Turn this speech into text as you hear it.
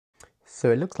So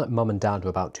it looks like mum and dad are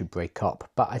about to break up,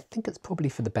 but I think it's probably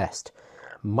for the best.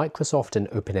 Microsoft and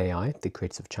OpenAI, the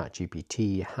creators of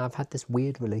ChatGPT, have had this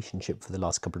weird relationship for the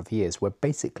last couple of years where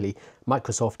basically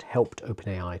Microsoft helped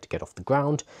OpenAI to get off the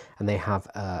ground, and they have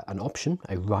an option,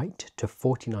 a right to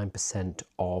 49%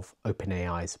 of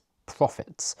OpenAI's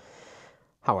profits.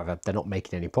 However, they're not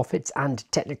making any profits, and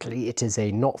technically it is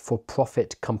a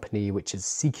not-for-profit company which is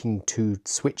seeking to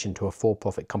switch into a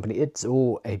for-profit company. It's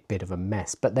all a bit of a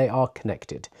mess, but they are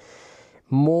connected.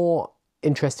 More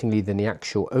interestingly than the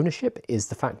actual ownership is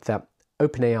the fact that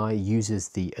OpenAI uses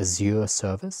the Azure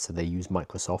service, so they use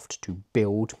Microsoft to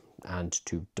build and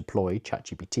to deploy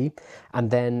ChatGPT,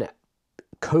 and then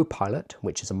Copilot,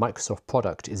 which is a Microsoft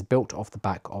product, is built off the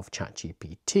back of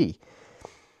ChatGPT.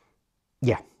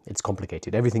 Yeah, it's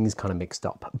complicated. Everything is kind of mixed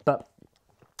up, but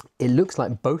it looks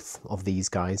like both of these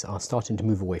guys are starting to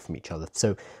move away from each other.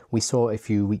 So we saw a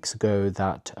few weeks ago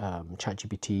that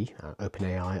ChatGPT,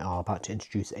 OpenAI, are about to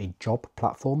introduce a job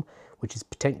platform, which is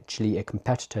potentially a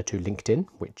competitor to LinkedIn,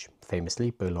 which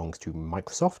famously belongs to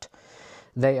Microsoft.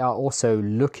 They are also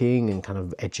looking and kind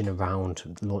of edging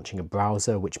around launching a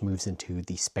browser which moves into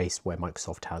the space where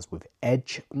Microsoft has with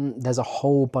Edge. There's a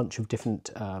whole bunch of different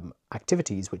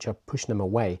activities which are pushing them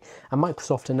away, and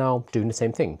Microsoft are now doing the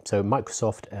same thing. So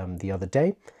Microsoft the other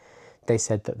day, they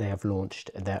said that they have launched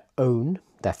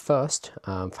their first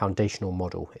foundational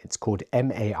model. It's called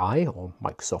MAI, or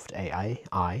Microsoft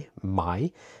AI,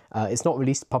 MAI. It's not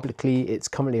released publicly. It's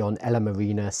currently on Ella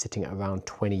Marina, sitting at around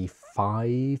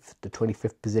the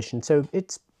 25th position. So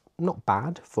it's not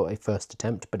bad for a first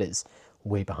attempt, but it's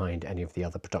way behind any of the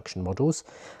other production models.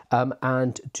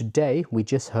 And today we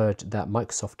just heard that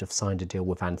Microsoft have signed a deal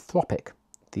with Anthropic,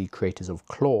 the creators of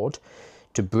Claude,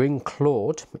 to bring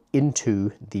Claude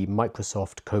into the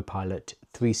Microsoft Copilot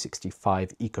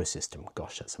 365 ecosystem.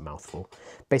 Gosh, that's a mouthful.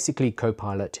 Basically,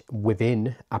 Copilot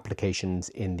within applications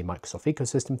in the Microsoft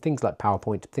ecosystem, things like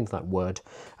PowerPoint, things like Word.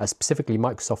 Specifically,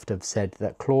 Microsoft have said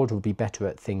that Claude will be better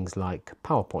at things like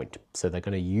PowerPoint. So they're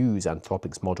going to use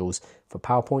Anthropic's models for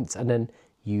PowerPoints and then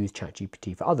use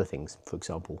ChatGPT for other things, for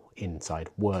example, inside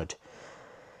Word.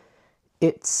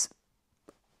 It's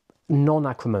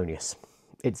non-acrimonious.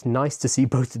 It's nice to see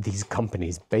both of these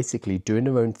companies basically doing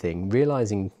their own thing,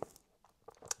 realizing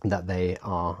that they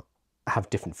have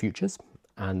different futures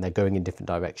and they're going in different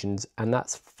directions, and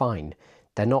that's fine.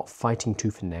 They're not fighting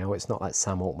tooth and nail. It's not like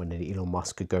Sam Altman and Elon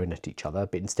Musk are going at each other,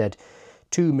 but instead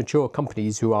two mature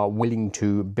companies who are willing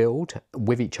to build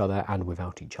with each other and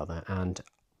without each other. And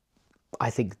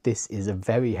I think this is a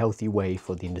very healthy way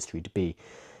for the industry to be,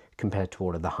 compared to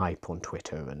all of the hype on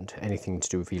Twitter and anything to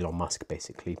do with Elon Musk,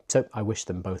 basically. So I wish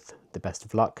them both the best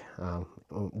of luck.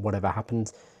 Whatever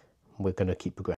happens, we're going to keep progressing.